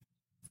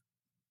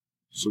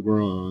So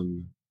we're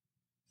on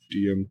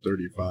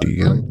DM35.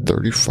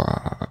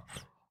 DM35.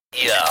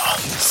 Yo,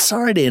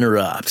 sorry to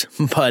interrupt,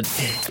 but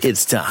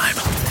it's time.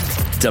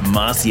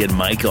 Demasi and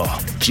Michael,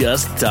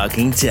 just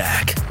talking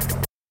tech.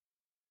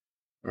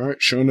 All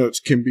right, show notes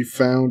can be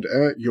found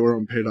at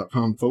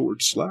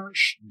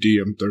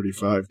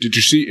yourownpay.com/DM35. Did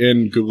you see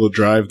in Google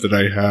Drive that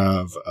I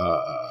have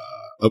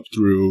up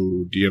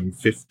through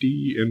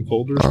DM50 in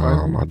folders?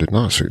 I did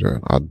not see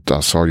that. I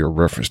saw your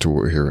reference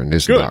to it here in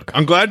this doc.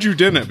 I'm glad you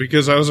didn't,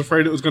 because I was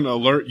afraid it was going to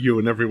alert you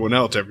and everyone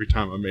else every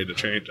time I made a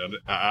change.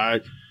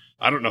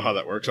 I don't know how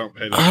that works. I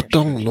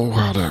don't know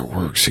how that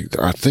works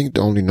either. I think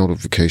the only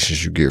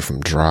notifications you get from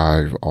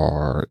Drive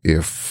are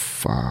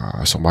if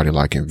somebody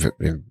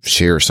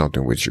shares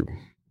something with you.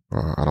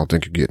 I don't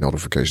think you get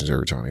notifications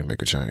every time you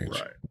make a change.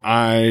 Right.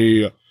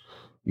 I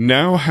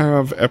now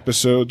have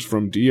episodes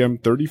from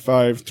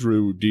DM35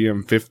 through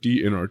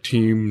DM50 in our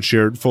team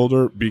shared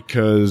folder,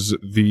 because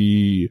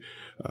the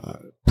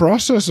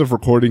process of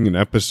recording an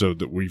episode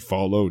that we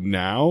follow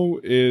now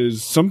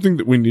is something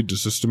that we need to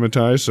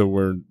systematize, so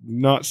we're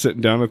not sitting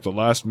down at the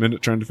last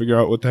minute trying to figure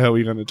out what the hell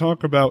we're going to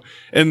talk about,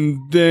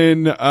 and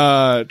then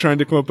trying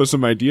to come up with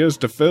some ideas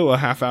to fill a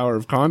half hour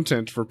of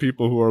content for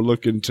people who are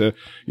looking to,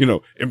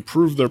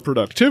 improve their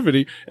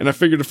productivity. And I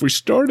figured if we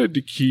started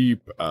to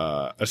keep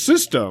a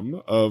system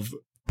of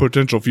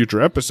potential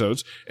future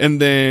episodes, and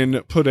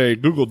then put a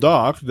Google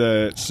Doc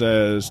that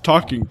says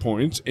talking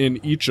points in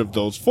each of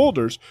those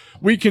folders,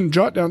 we can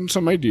jot down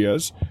some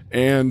ideas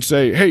and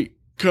say, hey,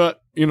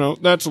 cut,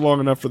 that's long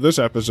enough for this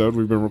episode.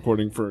 We've been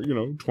recording for,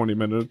 20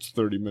 minutes,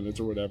 30 minutes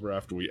or whatever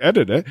after we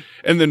edit it,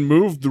 and then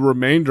move the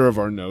remainder of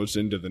our notes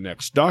into the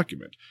next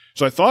document.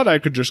 So I thought I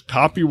could just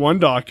copy one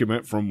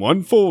document from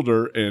one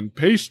folder and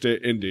paste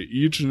it into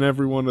each and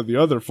every one of the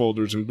other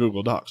folders in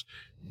Google Docs.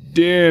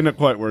 Didn't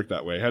quite work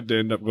that way. Had to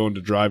end up going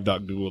to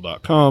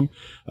drive.google.com,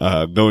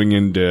 going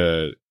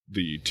into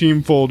the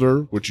team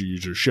folder, which you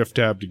use your shift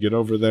tab to get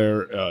over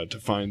there, to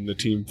find the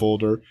team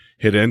folder,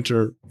 hit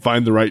enter,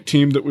 find the right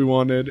team that we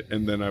wanted,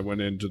 and then I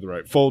went into the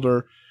right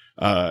folder,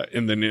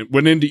 and then it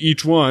went into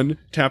each one,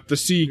 tapped the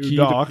C key,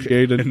 doc,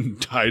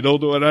 and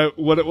titled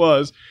what it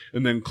was,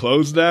 and then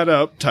closed that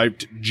up,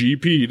 typed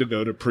GP to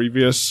go to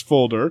previous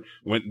folder,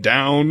 went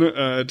down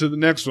to the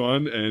next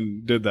one,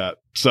 and did that.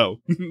 So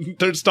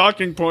there's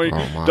talking point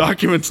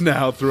documents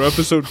now through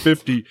episode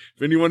 50.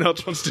 If anyone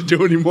else wants to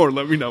do any more,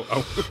 let me know.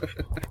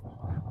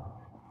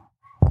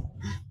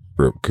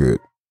 Rip could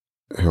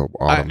help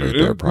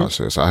automate that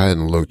process. I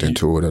hadn't looked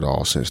into it at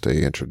all since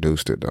they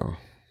introduced it, though.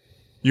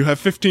 You have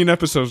 15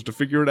 episodes to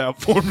figure it out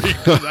for me,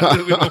 because I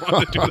really don't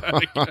want to do that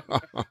again.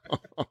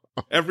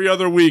 Every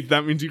other week,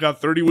 that means you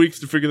got 30 weeks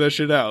to figure that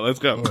shit out. Let's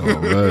go.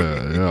 Oh,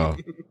 man, yeah.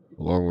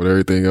 Along with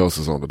everything else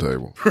is on the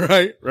table.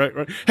 Right.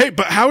 Hey,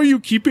 but how are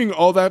you keeping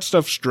all that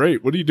stuff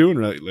straight? What are you doing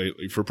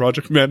lately for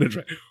project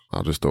management?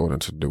 I'll just throw it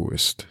into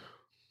Todoist.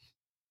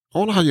 I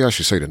don't know how you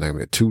actually say the name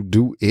of it.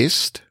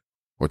 Todoist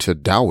or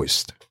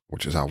Todoist,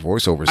 which is how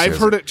Voiceover says I've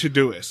heard it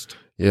Todoist.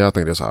 Yeah, I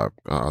think that's how it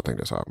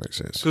makes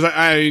sense. Because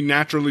I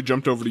naturally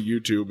jumped over to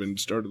YouTube and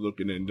started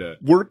looking into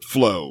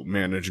workflow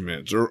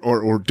management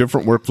or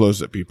different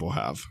workflows that people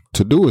have.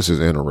 Todoist is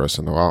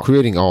interesting though. I'm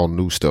creating all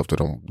new stuff that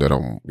I'm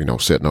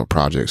setting up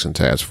projects and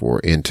tasks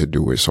for in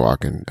Todoist, so I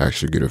can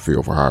actually get a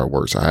feel for how it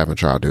works. I haven't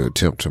tried to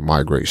attempt to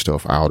migrate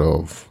stuff out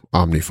of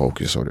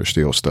OmniFocus, so there's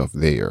still stuff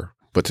there.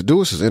 But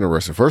Todoist is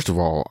interesting. First of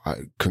all,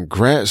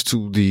 congrats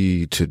to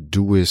the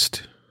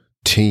Todoist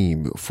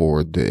team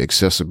for the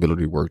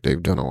accessibility work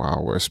they've done on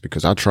iOS,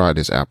 because I tried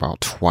this app out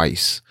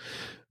twice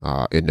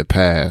in the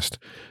past.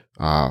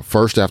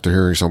 First after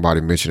hearing somebody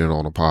mention it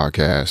on a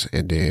podcast,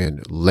 and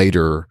then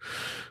later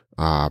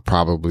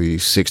probably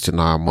 6 to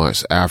 9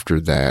 months after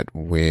that,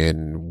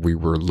 when we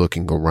were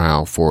looking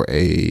around for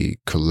a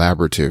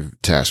collaborative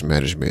task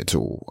management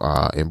tool.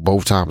 And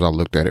both times I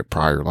looked at it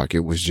prior, like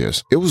it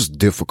was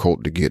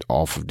difficult to get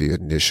off of the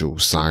initial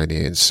sign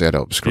in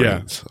setup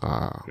screens.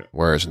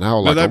 Whereas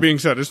now, that being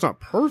said, it's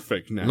not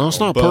perfect now. No, it's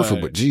not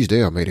perfect, but geez, they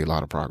have made a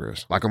lot of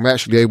progress. Like, I'm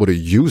actually able to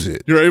use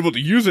it. You're able to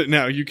use it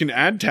now. You can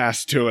add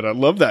tasks to it. I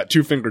love that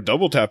 2-finger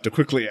double tap to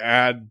quickly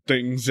add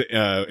things.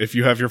 If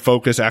you have your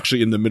focus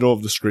actually in the middle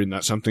of the screen,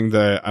 that's something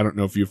that I don't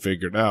know if you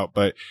figured out,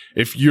 but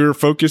if your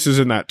focus is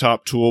in that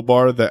top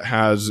toolbar that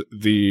has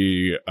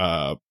the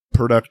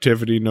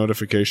productivity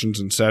notifications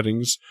and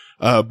settings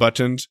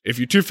buttons, if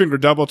you 2-finger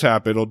double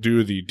tap, it'll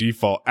do the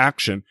default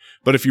action.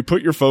 But if you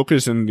put your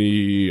focus in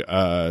the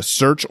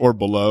search or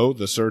below,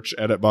 the search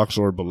edit box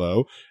or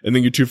below, and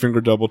then you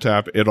 2-finger double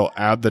tap, it'll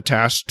add the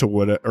task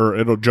to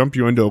it'll jump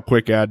you into a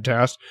quick add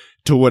task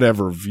to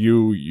whatever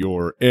view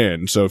you're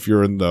in. So if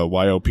you're in the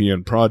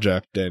YOPN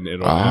project, then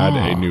it'll add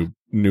a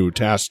new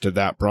task to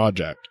that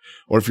project.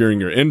 Or if you're in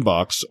your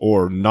inbox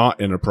or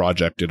not in a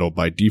project, it'll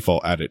by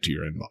default add it to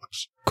your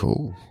inbox.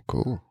 Cool.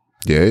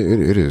 Yeah,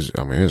 it is.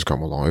 I mean, it's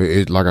come along.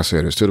 It, like I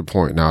said, it's to the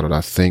point now that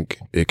I think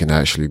it can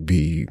actually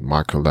be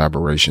my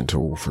collaboration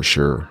tool for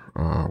sure,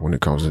 when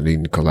it comes to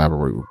needing to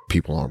collaborate with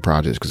people on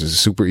projects, because it's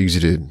super easy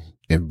to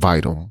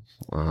invite them.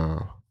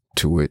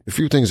 to it. A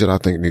few things that I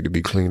think need to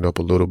be cleaned up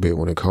a little bit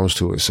when it comes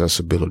to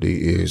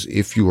accessibility is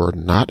if you are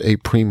not a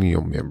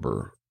premium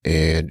member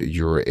and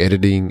you're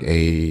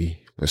editing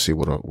let's see,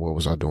 what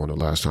was I doing the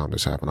last time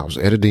this happened? I was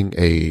editing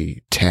a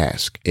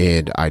task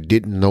and I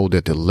didn't know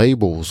that the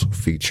labels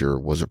feature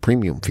was a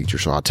premium feature.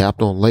 So I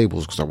tapped on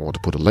labels because I wanted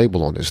to put a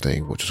label on this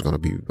thing, which was going to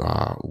be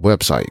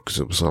website, because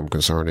it was something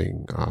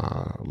concerning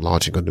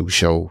launching a new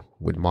show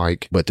with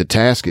Mike. But the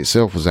task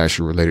itself was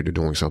actually related to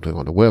doing something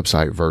on the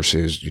website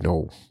versus,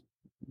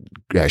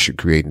 actually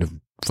creating the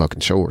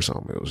fucking show or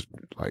something. It was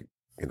like,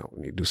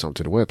 we need to do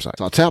something to the website.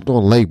 So I tapped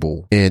on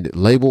label, and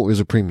label is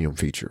a premium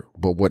feature.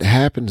 But what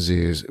happens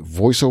is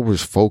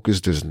VoiceOver's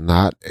focus does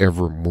not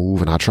ever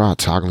move. And I tried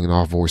toggling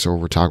off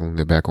VoiceOver, toggling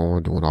it back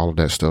on, doing all of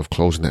that stuff,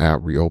 closing the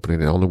app,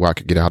 reopening it. The only way I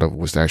could get out of it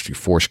was to actually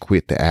force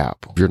quit the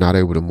app. If you're not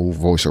able to move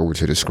VoiceOver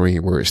to the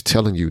screen where it's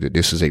telling you that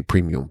this is a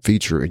premium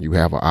feature and you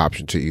have an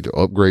option to either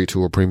upgrade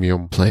to a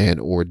premium plan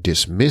or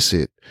dismiss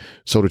it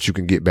so that you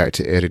can get back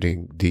to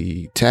editing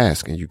the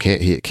task, and you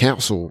can't hit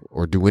cancel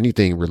or do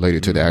anything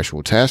related to the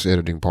actual task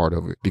editing part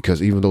of it,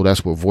 because even though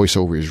that's what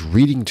VoiceOver is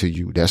reading to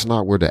you, that's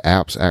not where the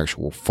app's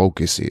actual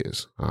focus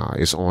is.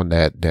 It's on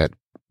that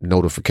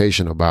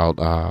notification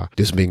about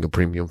this being a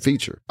premium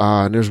feature.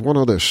 And there's one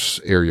other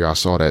area I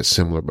saw that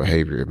similar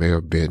behavior. It may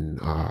have been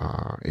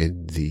a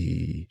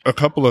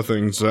couple of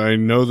things. I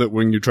know that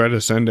when you try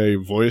to send a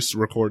voice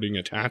recording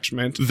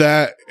attachment,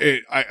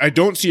 I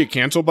don't see a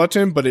cancel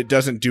button, but it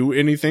doesn't do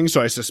anything.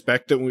 So I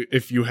suspect that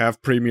if you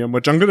have premium,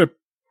 which I'm going to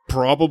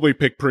probably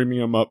pick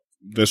premium up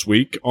this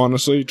week,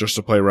 honestly, just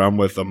to play around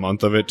with a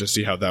month of it to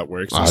see how that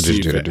works and see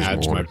if it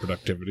adds my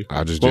productivity.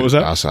 I just did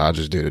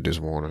it this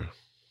morning.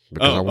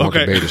 Because I want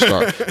to be able to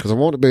start, because I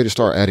want to be able to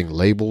start adding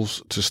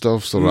labels to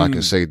stuff so that I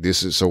can say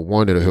this is, so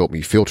one, it'll help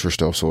me filter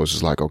stuff. So it's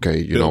just like,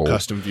 okay, build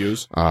custom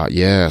views.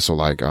 Yeah. So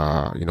like,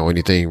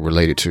 anything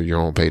related to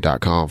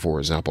yourownpay.com, for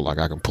example, like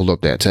I can pull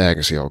up that tag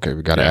and say, okay,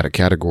 we got to add a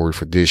category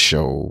for this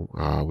show.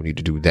 We need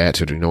to do that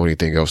to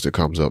anything else that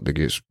comes up that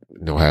gets,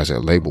 has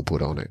that label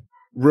put on it.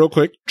 Real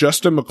quick,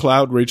 Justin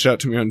McLeod reached out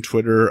to me on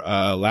Twitter,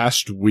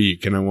 last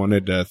week, and I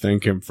wanted to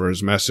thank him for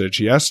his message.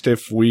 He asked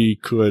if we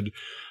could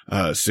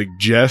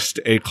suggest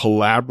a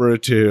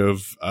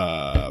collaborative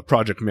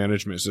project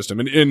management system,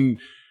 and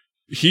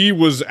he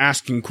was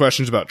asking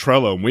questions about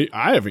Trello. And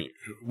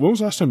when was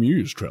the last time you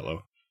used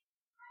Trello?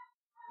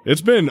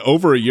 It's been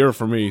over a year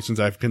for me since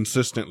I've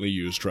consistently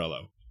used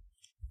Trello.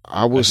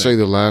 I would say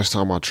the last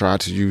time I tried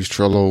to use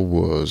Trello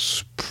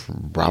was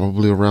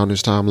probably around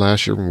this time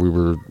last year when we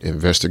were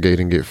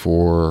investigating it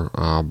for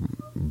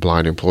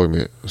blind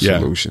employment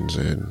solutions,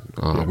 and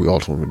we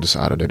ultimately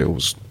decided that it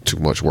was too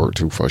much work,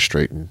 too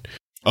frustrating.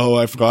 Oh,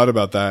 I forgot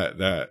about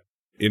that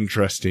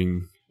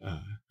interesting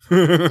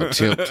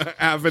attempt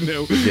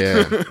avenue.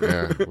 Yeah.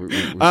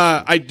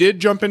 I did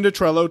jump into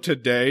Trello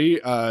today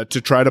to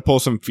try to pull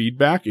some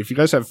feedback. If you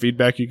guys have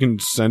feedback, you can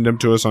send them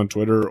to us on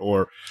Twitter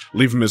or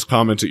leave them as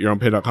comments at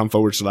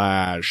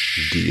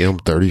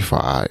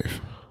yourownpay.com/DM35.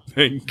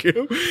 Thank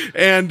you.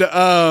 And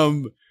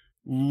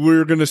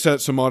we're going to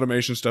set some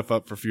automation stuff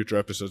up for future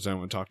episodes I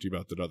want to talk to you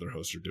about that other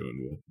hosts are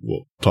doing.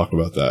 We'll talk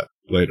about that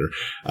later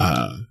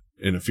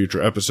in a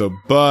future episode.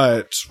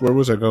 But where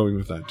was I going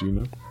with that? Do you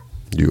know?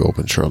 You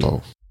opened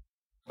Trello.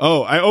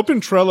 Oh, I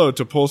opened Trello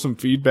to pull some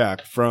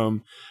feedback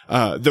from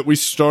that we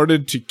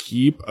started to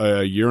keep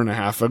a year and a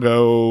half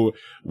ago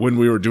when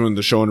we were doing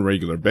the show on a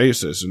regular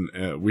basis.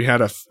 And we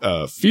had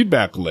a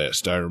feedback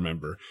list, I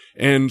remember.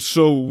 And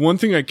so one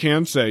thing I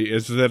can say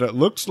is that it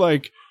looks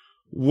like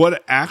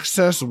what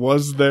access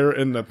was there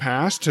in the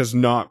past has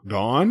not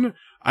gone.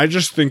 I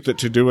just think that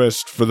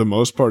Todoist, for the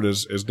most part,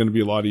 is going to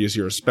be a lot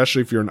easier,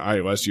 especially if you're an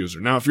iOS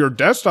user. Now, if you're a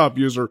desktop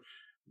user,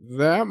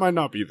 that might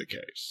not be the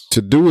case.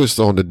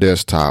 Todoist on the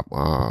desktop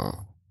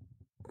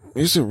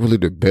isn't really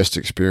the best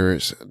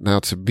experience. Now,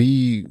 to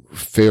be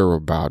fair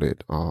about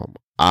it,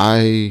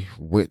 I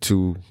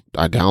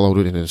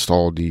downloaded and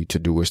installed the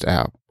Todoist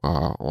app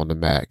on the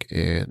Mac,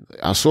 and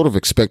I sort of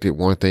expected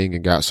one thing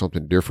and got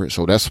something different.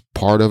 So that's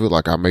part of it.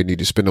 Like, I may need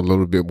to spend a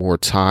little bit more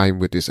time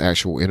with this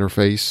actual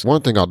interface.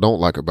 One thing I don't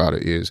like about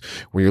it is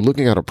when you're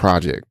looking at a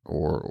project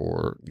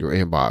or your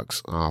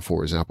inbox,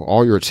 for example,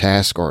 all your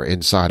tasks are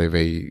inside of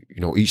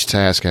each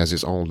task has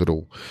its own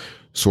little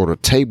sort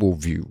of table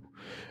view.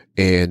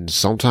 And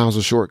sometimes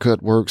a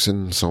shortcut works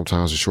and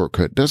sometimes a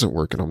shortcut doesn't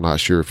work. And I'm not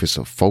sure if it's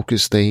a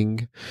focus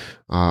thing,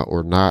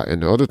 or not.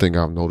 And the other thing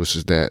I've noticed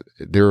is that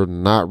there are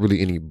not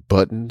really any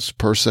buttons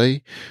per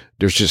se.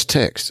 There's just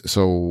text.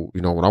 So,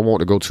 when I want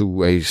to go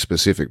to a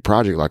specific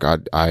project, like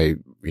I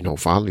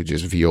finally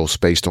just VO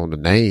spaced on the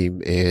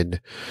name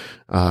and,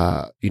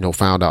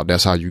 found out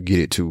that's how you get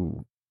it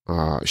to,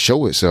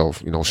 show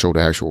itself, show the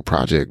actual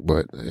project.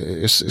 But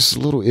it's a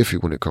little iffy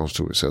when it comes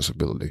to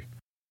accessibility.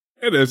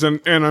 It is, and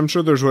I'm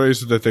sure there's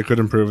ways that they could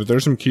improve it.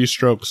 There's some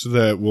keystrokes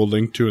that we'll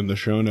link to in the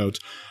show notes.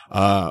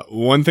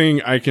 One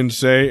thing I can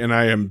say, and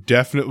I am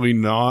definitely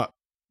not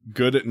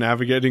good at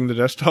navigating the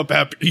desktop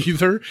app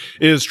either,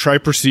 is try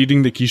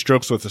preceding the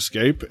keystrokes with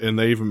escape. And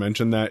they even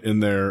mentioned that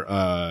in their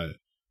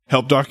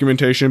help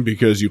documentation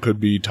because you could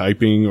be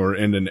typing or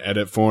in an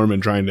edit form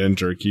and trying to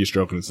enter a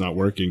keystroke and it's not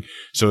working.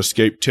 So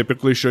Escape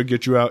typically should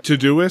get you out.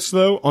 Todoist,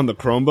 though, on the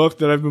Chromebook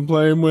that I've been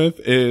playing with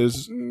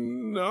is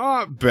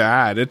not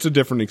bad. It's a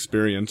different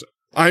experience.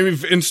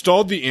 I've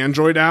installed the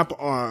Android app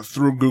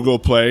through Google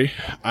Play.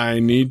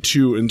 I need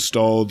to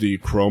install the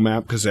Chrome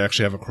app because I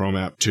actually have a Chrome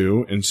app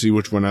too and see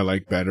which one I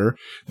like better.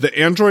 The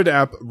Android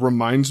app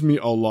reminds me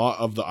a lot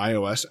of the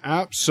iOS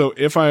app. So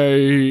if I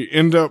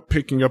end up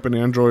picking up an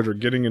Android or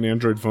getting an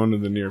Android phone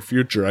in the near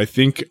future, I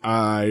think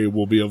I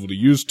will be able to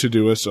use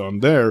Todoist on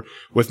there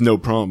with no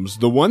problems.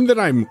 The one that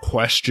I'm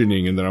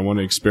questioning and that I want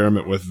to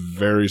experiment with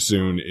very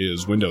soon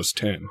is Windows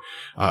 10.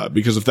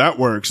 Because if that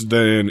works,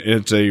 then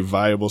it's a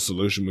viable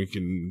solution we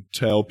can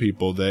tell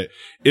people that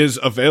is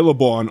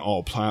available on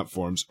all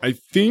platforms. I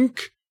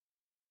think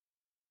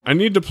I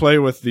need to play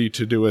with the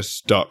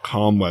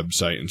Todoist.com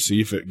website and see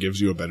if it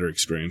gives you a better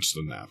experience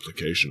than the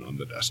application on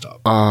the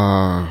desktop.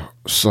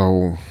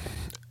 So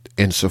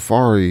in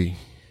Safari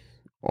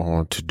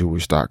on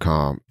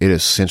Todoist.com, it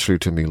essentially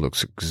to me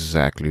looks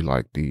exactly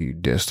like the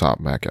desktop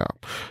Mac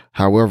app.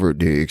 However,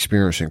 the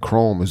experience in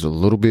Chrome is a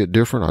little bit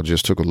different. I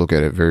just took a look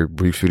at it very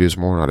briefly this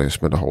morning. I didn't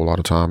spend a whole lot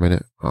of time in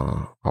it.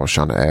 I was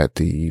trying to add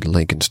the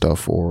link and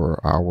stuff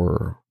for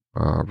our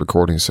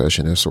recording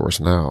session in Source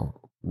Now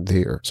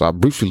there. So I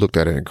briefly looked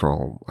at it in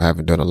Chrome. I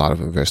haven't done a lot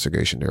of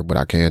investigation there, but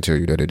I can tell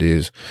you that it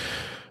is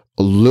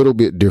a little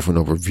bit different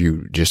of a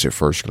view just at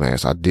first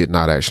glance. I did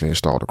not actually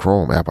install the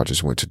Chrome app. I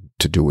just went to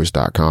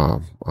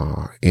Todoist.com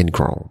in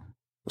Chrome.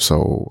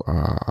 So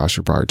I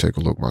should probably take a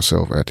look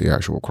myself at the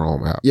actual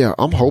Chrome app. Yeah,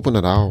 I'm hoping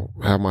that I'll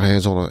have my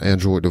hands on an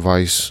Android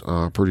device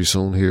pretty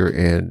soon here.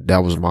 And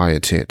that was my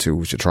intent too,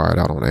 was to try it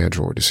out on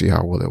Android to see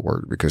how well it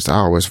worked, because the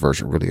iOS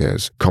version really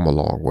has come a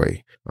long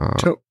way.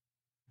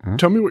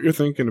 Tell me what you're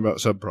thinking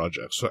about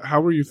sub-projects. So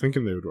how were you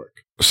thinking they would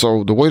work?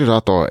 So the way that I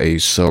thought a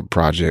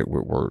sub-project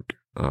would work,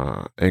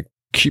 and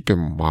keep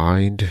in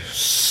mind,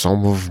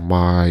 some of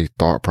my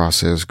thought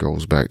process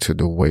goes back to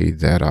the way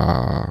that,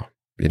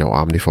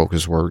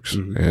 OmniFocus works,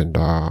 and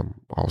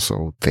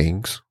also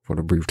Things for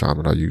the brief time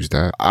that I used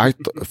that.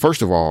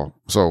 First of all,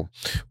 so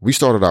we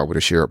started out with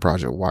a shared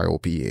project,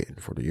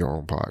 YOPN, for the Your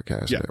Own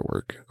Podcast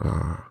Network.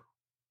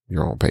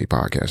 Your Own Pay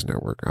Podcast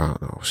Network. I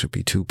don't know. It should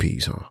be 2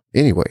 P's, huh?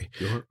 Anyway.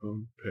 Your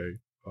Own Pay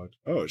Podcast.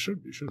 Oh, it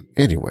should be.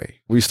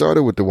 Anyway, we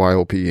started with the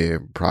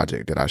YOPN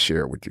project that I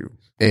shared with you.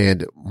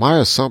 And my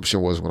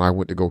assumption was when I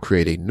went to go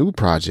create a new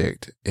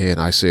project and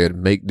I said,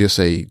 make this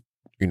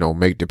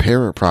make the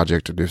parent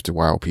project of this the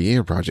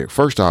YOPN project.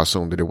 First, I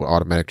assumed that it would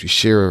automatically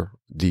share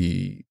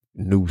the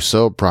new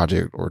sub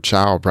project or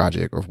child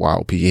project of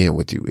YOPN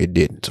with you. It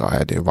didn't. So I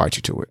had to invite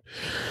you to it.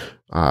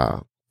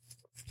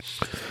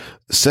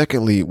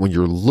 Secondly, when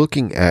you're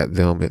looking at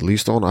them, at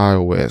least on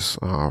iOS,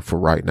 for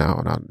right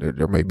now, and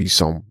there may be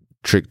some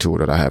trick to it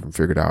that I haven't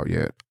figured out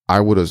yet.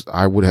 I would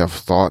have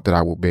thought that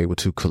I would be able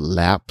to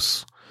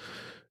collapse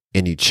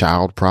any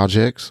child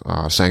projects.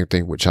 Same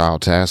thing with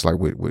child tasks, like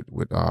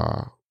with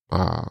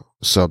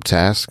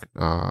subtask,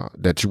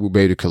 that you would be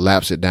able to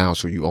collapse it down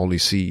so you only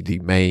see the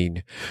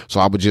main.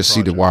 So I would just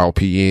see the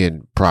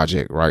YOPN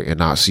project, right? And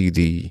not see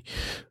the,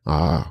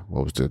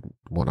 what was the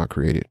one I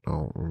created? I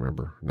don't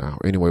remember now.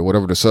 Anyway,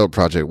 whatever the sub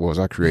project was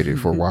I created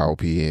for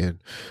YOPN,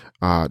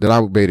 that I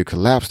would be able to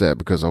collapse that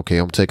because, okay,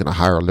 I'm taking a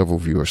higher level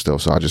view of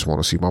stuff. So I just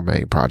want to see my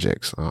main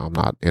projects. I'm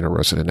not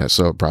interested in that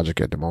sub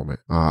project at the moment.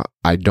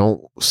 I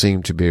don't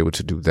seem to be able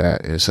to do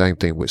that. And same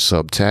thing with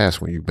subtask.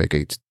 When you make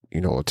a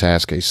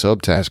task, a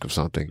subtask of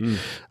something,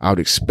 I would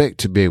expect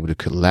to be able to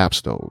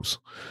collapse those,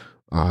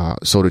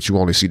 so that you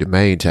only see the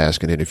main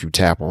task. And then if you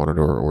tap on it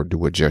or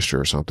do a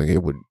gesture or something,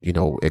 it would,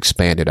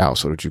 expand it out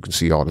so that you can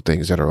see all the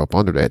things that are up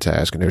under that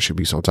task. And there should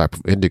be some type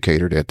of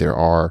indicator that there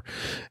are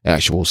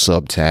actual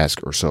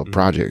subtasks or sub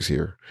projects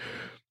here.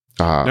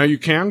 Now you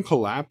can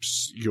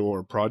collapse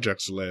your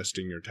projects list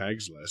and your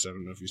tags list. I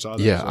don't know if you saw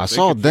that. Yeah, so I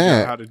saw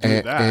that. How to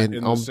do that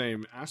in the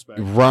same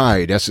aspect.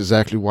 Right. That's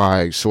exactly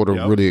why I sort of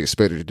really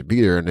expected it to be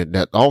there. And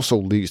that also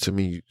leads to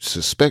me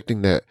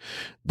suspecting that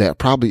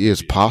probably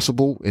is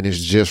possible. And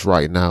it's just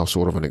right now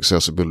sort of an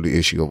accessibility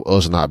issue of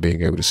us not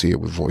being able to see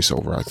it with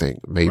VoiceOver, I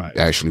think may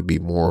actually be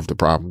more of the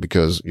problem,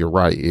 because you're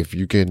right. If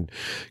you can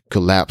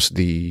collapse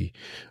the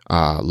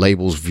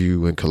labels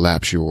view and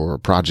collapse your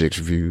projects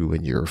view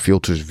and your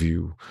filters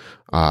view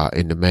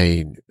in the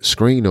main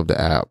screen of the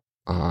app,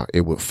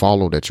 it would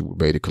follow that you would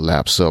be able to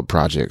collapse sub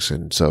projects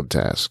and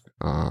subtasks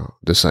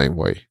the same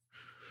way.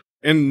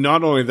 And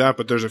not only that,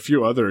 but there's a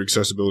few other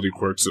accessibility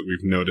quirks that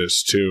we've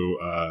noticed too.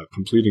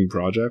 Completing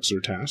projects or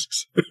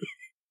tasks.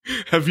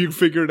 Have you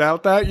figured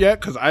out that yet?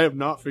 Because I have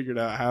not figured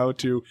out how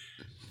to.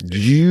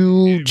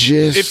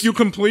 If you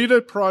complete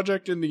a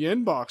project in the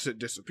inbox, it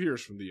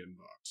disappears from the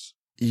inbox.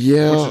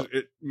 Yeah,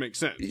 it makes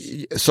sense.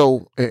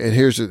 So,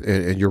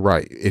 and you're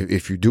right.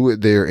 If you do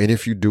it there, and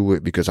if you do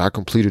it because I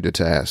completed a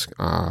task,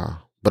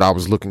 but I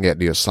was looking at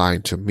the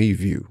assigned to me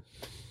view.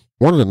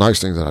 One of the nice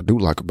things that I do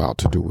like about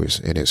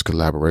Todoist and its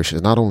collaboration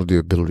is not only the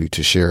ability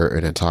to share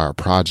an entire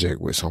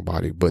project with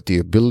somebody, but the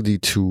ability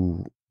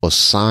to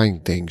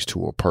assign things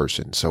to a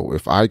person. So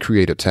if I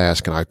create a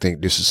task and I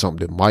think this is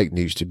something that Mike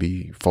needs to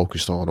be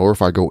focused on, or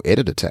if I go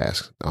edit a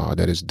task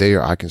that is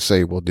there, I can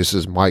say, well, this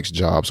is Mike's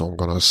job, so I'm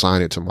going to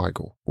assign it to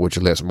Michael, which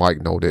lets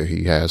Mike know that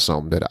he has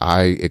something that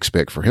I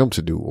expect for him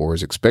to do or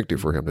is expected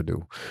for him to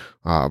do,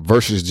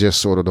 versus just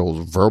sort of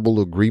those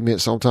verbal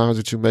agreements sometimes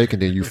that you make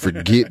and then you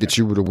forget that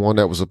you were the one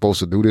that was supposed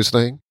to do this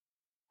thing.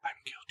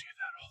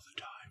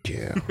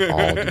 Yeah,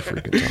 all the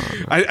freaking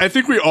time. I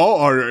think we all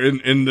are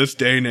in this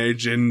day and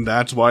age, and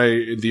that's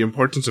why the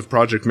importance of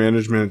project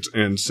management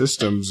and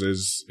systems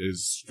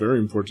is very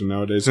important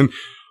nowadays. And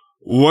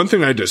one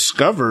thing I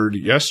discovered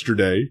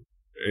yesterday,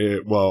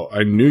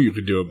 I knew you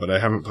could do it, but I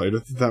haven't played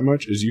with it that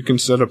much, is you can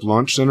set up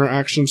launch center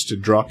actions to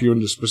drop you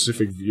into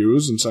specific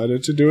views inside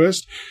of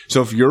Todoist.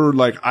 So if you're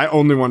like, I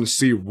only want to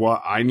see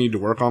what I need to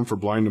work on for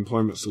blind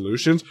employment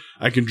solutions,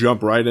 I can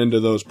jump right into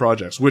those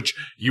projects, which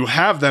you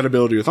have that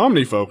ability with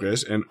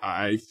OmniFocus. And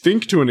I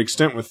think to an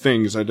extent with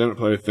Things, I didn't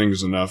play with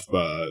Things enough.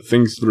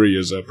 Things 3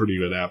 is a pretty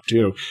good app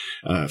too.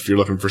 If you're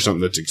looking for something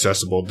that's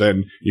accessible,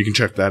 then you can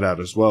check that out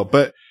as well.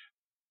 But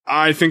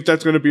I think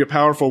that's going to be a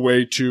powerful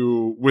way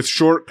to, with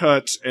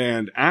shortcuts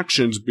and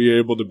actions, be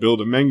able to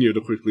build a menu to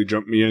quickly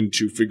jump me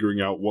into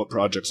figuring out what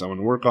projects I want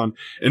to work on.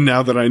 And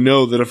now that I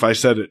know that if I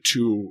set it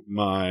to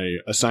my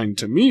assigned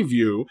to me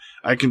view,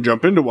 I can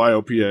jump into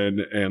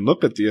YOPN and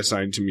look at the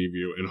assigned to me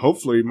view, and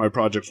hopefully my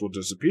projects will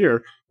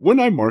disappear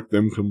when I mark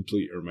them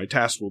complete, or my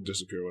tasks will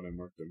disappear when I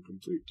mark them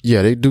complete.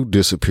 Yeah, they do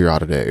disappear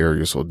out of that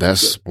area. So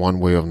that's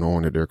one way of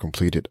knowing that they're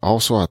completed.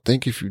 Also, I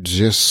think if you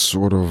just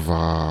sort of,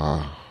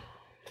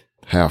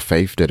 have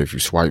faith that if you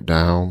swipe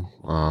down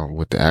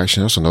with the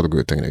action, that's another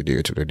good thing they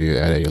did too. They did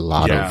add a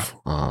lot of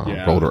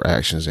rotor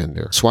actions in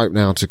there. Swipe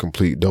down to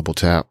complete, double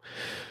tap.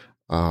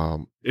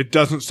 It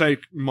doesn't say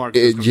mark.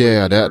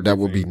 That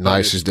would be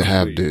nice, is to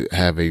have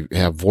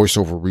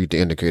VoiceOver read the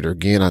indicator.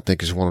 Again, I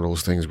think it's one of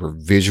those things where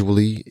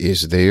visually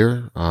is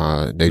there.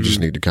 They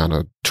just need to kind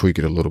of tweak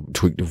the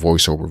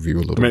VoiceOver view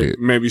a little bit.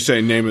 Maybe say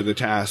name of the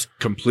task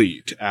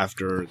complete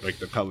after like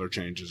the color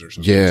changes or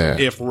something. Yeah.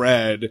 So if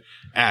red,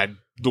 add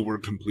the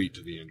word complete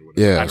to the end. Or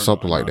whatever. Yeah,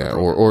 something like that.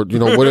 Or,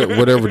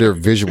 whatever their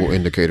visual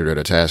indicator that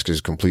a task is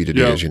completed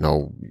is,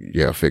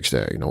 fix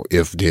that.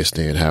 If this,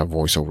 then have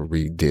VoiceOver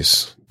read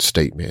this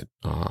statement,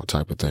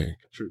 type of thing.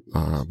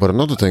 But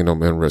another thing that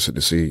I'm interested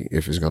to see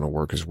if it's going to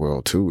work as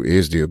well too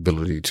is the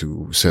ability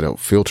to set up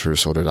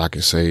filters so that I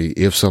can say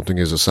if something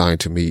is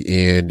assigned to me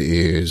and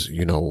is,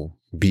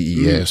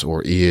 BES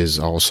or is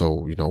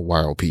also,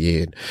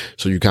 YOPN.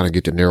 So you kind of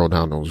get to narrow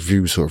down those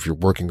views. So if you're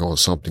working on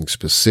something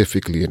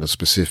specifically in a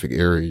specific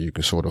area, you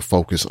can sort of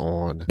focus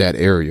on that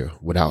area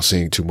without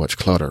seeing too much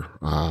clutter.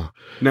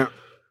 Now,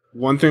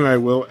 one thing I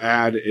will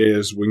add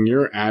is when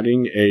you're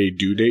adding a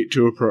due date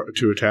to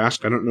a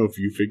task, I don't know if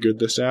you figured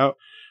this out,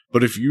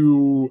 but if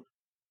you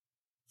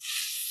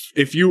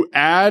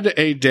add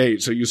a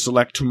date, so you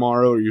select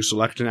tomorrow or you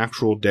select an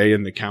actual day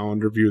in the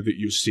calendar view that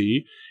you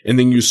see, and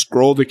then you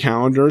scroll the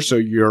calendar so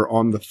you're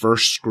on the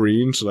first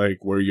screen, so like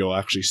where you'll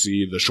actually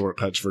see the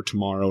shortcuts for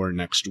tomorrow or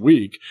next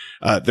week,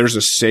 there's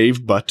a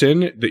save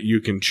button that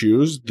you can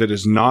choose that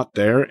is not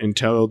there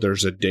until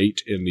there's a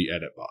date in the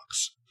edit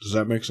box. Does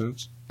that make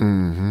sense?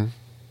 Mm-hmm.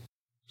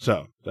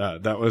 So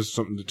that was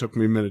something that took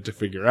me a minute to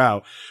figure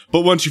out.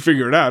 But once you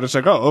figure it out, it's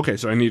like, oh, okay,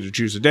 so I need to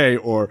choose a day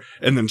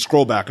and then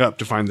scroll back up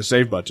to find the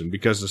save button,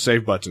 because the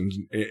save button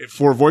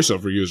for a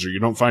VoiceOver user,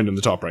 you don't find in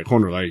the top right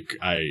corner like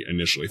I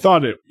initially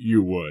thought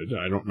you would.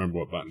 I don't remember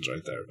what button's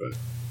right there, but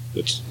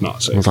it's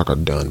not safe. It's like a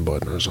done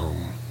button or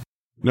something.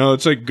 No,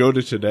 it's like go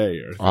to today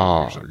or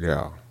something.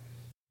 Yeah.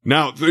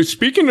 Now,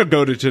 speaking of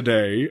go to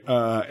today,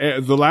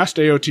 the last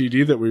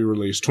AOTD that we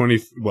released,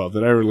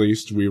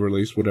 we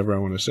released whatever I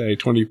want to say,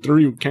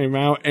 23 came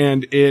out,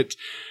 and it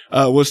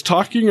was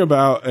talking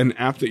about an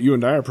app that you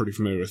and I are pretty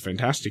familiar with,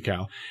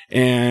 Fantastical.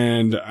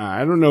 And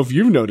I don't know if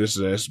you've noticed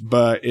this,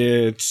 but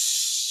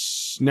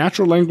it's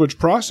natural language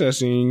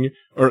processing,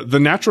 or the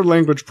natural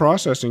language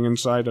processing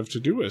inside of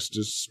Todoist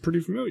is pretty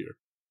familiar.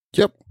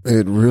 Yep,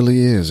 it really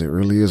is. It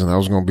really is. And that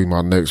was going to be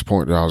my next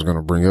point that I was going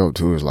to bring up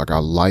too, is like, I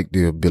like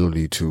the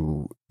ability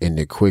to, in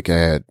the quick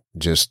add,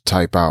 just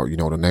type out,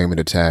 the name of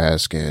the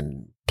task,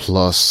 and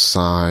plus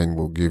sign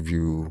will give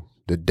you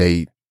the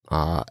date.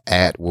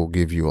 At will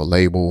give you a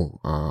label.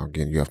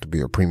 Again, you have to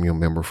be a premium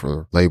member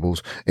for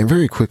labels, and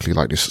very quickly,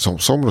 like this, some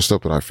of the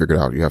stuff that I figured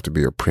out, you have to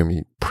be a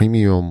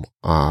premium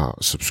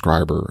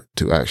subscriber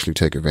to actually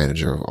take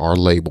advantage of our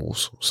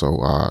labels.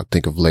 So,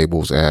 think of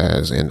labels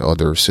as in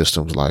other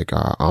systems like,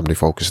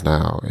 OmniFocus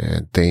now,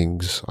 and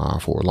Things,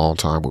 for a long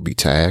time would be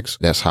tags.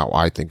 That's how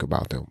I think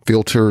about them.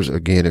 Filters,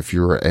 again, if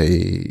you're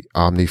a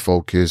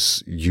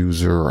OmniFocus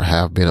user or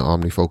have been an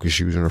OmniFocus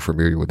user and are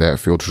familiar with that,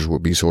 filters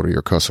would be sort of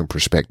your custom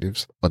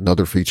perspectives.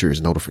 Another feature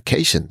is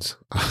notifications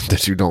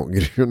that you don't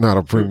get if you're not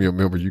a premium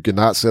member. You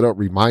cannot set up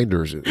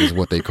reminders, is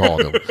what they call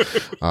them.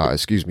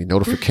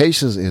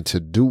 Notifications in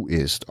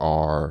Todoist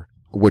are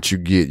what you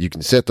get, you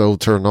can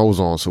turn those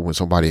on. So when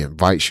somebody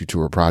invites you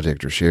to a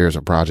project or shares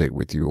a project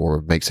with you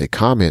or makes a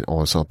comment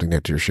on something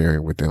that you're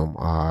sharing with them,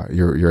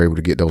 you're able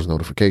to get those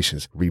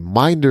notifications.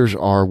 Reminders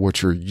are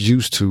what you're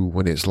used to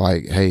when it's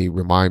like, hey,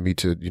 remind me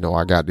to,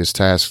 I got this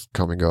task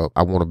coming up.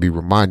 I want to be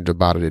reminded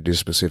about it at this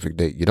specific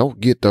date. You don't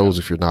get those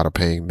if you're not a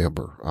paying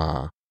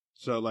member.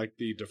 So like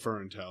the defer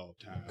until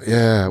task.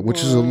 Yeah,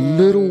 which is a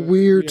little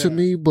weird to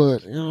me,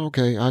 but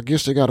okay, I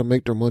guess they got to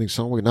make their money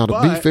somewhere. Now, to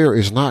be fair,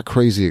 it's not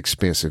crazy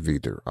expensive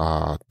either.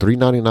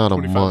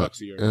 $3.99 a month,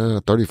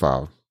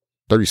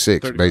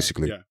 $36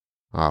 basically. Yeah.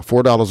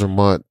 $4 a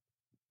month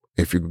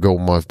if you go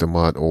month to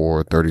month,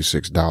 or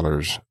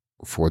 $36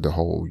 for the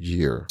whole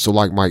year. So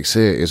like Mike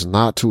said, it's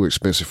not too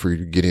expensive for you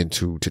to get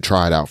into, to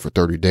try it out for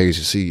 30 days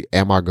to see,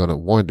 am I going to,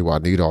 one, do I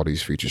need all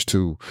these features?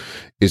 Two,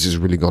 is this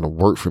really going to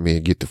work for me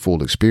and get the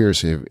full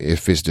experience?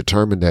 If it's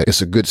determined that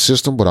it's a good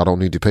system, but I don't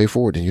need to pay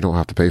for it, then you don't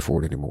have to pay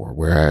for it anymore.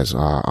 Whereas,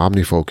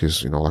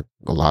 OmniFocus, like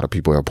a lot of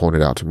people have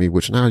pointed out to me,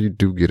 which now you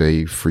do get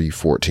a free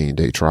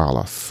 14-day trial,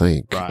 I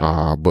think.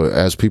 Right. But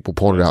as people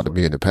pointed out to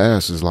me in the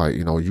past, is like,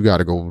 you got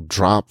to go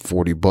drop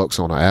 $40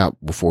 on an app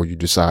before you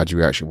decide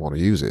you actually want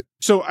to use it.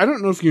 So I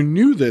don't know if you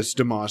knew this,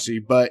 Demasi,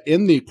 but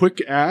in the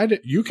quick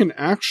add, you can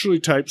actually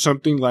type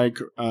something like,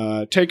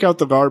 take out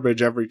the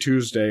garbage every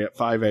Tuesday at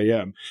 5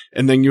 a.m.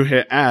 And then you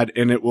hit add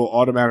and it will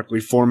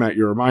automatically format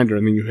your reminder,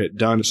 and then you hit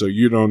done. So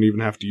you don't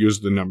even have to use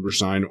the number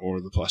sign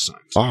or the plus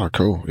signs. Oh,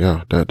 cool.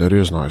 Yeah, that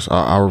is nice.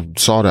 I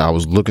saw that. I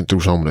was looking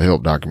through some of the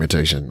help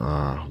documentation,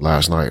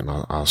 last night, and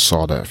I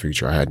saw that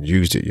feature. I hadn't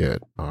used it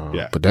yet.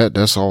 But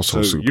that's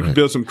also super. You can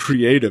build some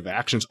creative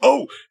actions.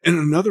 Oh, and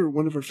another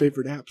one of our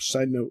favorite apps,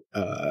 side note,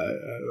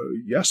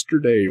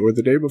 yesterday or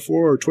the day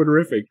before,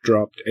 Twitterific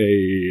dropped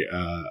a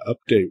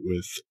update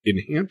with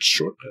enhanced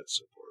shortcut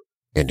support.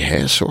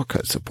 Enhanced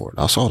shortcut support.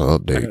 I saw the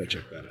update. I gotta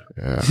check that out.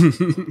 Yeah.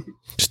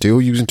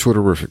 Still using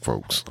Twitterific,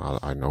 folks.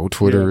 I know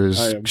Twitter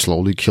is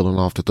slowly killing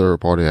off the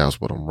third-party apps,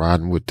 but I'm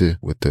riding with the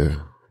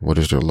what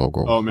is their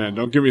logo? Oh man,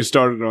 don't get me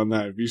started on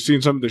that. Have you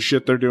seen some of the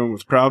shit they're doing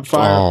with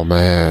Crowdfire? Oh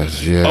man,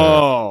 yeah.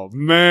 Oh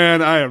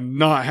man, I am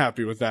not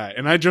happy with that.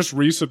 And I just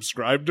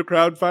resubscribed to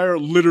Crowdfire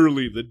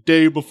literally the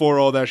day before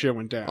all that shit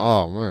went down.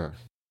 Oh man.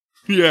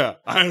 Yeah,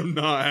 I am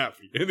not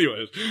happy.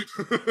 Anyways,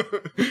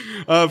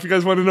 if you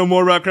guys want to know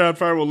more about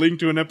Crowdfire, we'll link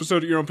to an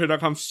episode at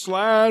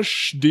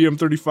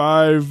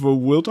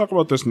yourownpay.com/DM35. We'll talk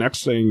about this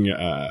next thing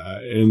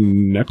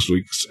in next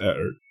week's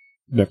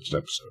next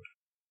episode.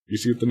 You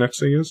see what the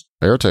next thing is?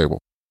 Airtable.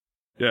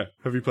 Yeah.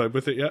 Have you played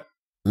with it yet?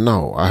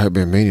 No, I have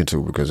been meaning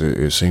to, because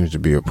it seems to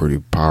be a pretty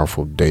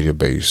powerful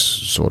database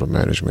sort of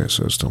management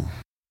system.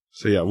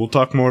 So yeah, we'll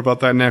talk more about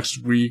that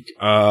next week,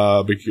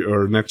 or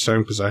next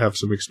time, because I have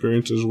some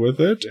experiences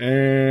with it.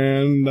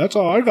 And that's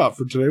all I got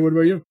for today. What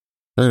about you?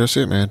 Hey, that's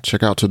it, man.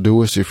 Check out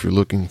Todoist if you're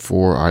looking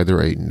for either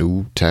a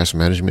new task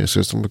management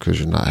system because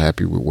you're not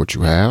happy with what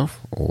you have,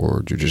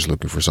 or you're just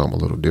looking for something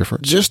a little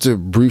different. Just to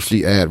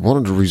briefly add, one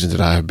of the reasons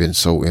that I have been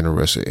so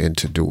interested in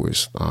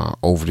Todoist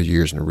over the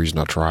years, and the reason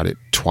I tried it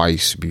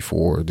twice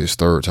before this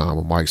third time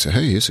when Mike said,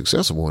 hey, it's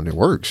accessible and it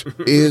works,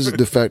 is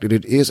the fact that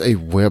it is a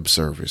web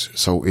service.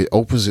 So it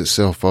opens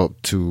itself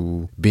up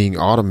to being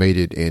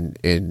automated and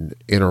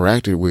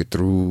interacted with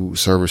through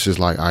services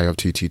like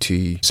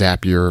IFTTT,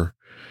 Zapier,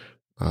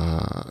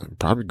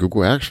 probably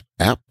Google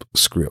App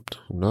Script.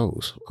 Who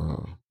knows?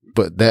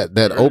 But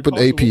that open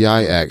API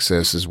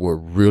access is what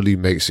really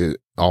makes it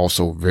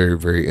also very,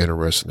 very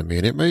interesting to me.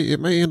 And it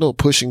may end up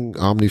pushing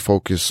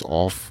OmniFocus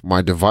off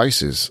my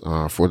devices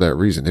for that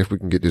reason, if we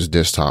can get this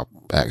desktop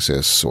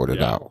access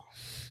sorted out.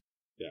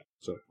 Yeah.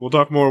 So we'll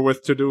talk more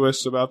with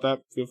Todoist about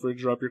that. Feel free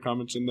to drop your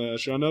comments in the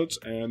show notes.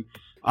 And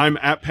I'm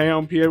at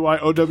Payon,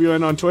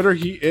 Payown on Twitter.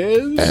 He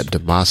is at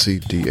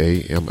Damasi,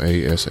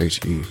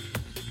 Damashe.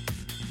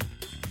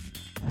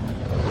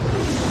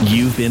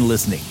 You've been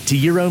listening to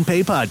Your Own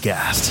Pay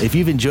Podcast. If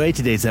you've enjoyed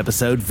today's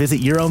episode, visit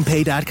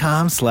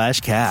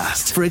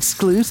yourownpay.com/cast for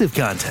exclusive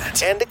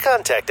content and to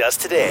contact us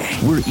today.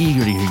 We're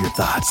eager to hear your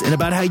thoughts and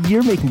about how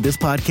you're making this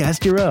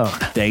podcast your own.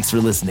 Thanks for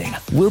listening.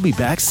 We'll be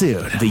back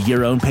soon. The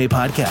Your Own Pay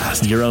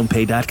Podcast,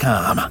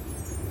 yourownpay.com.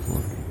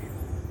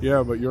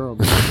 Yeah, but Your Own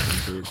Pay.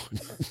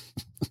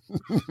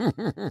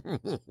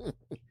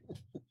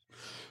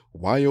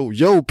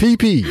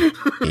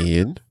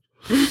 YOPN.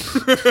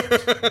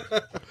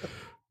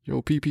 Yo,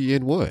 PP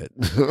in what?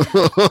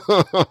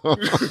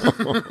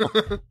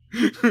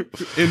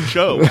 In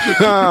show.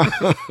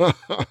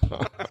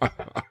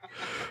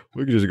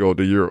 We can just go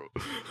to Europe.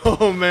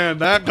 Oh man,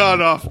 that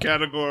got off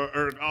category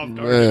or off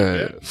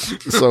target.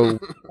 So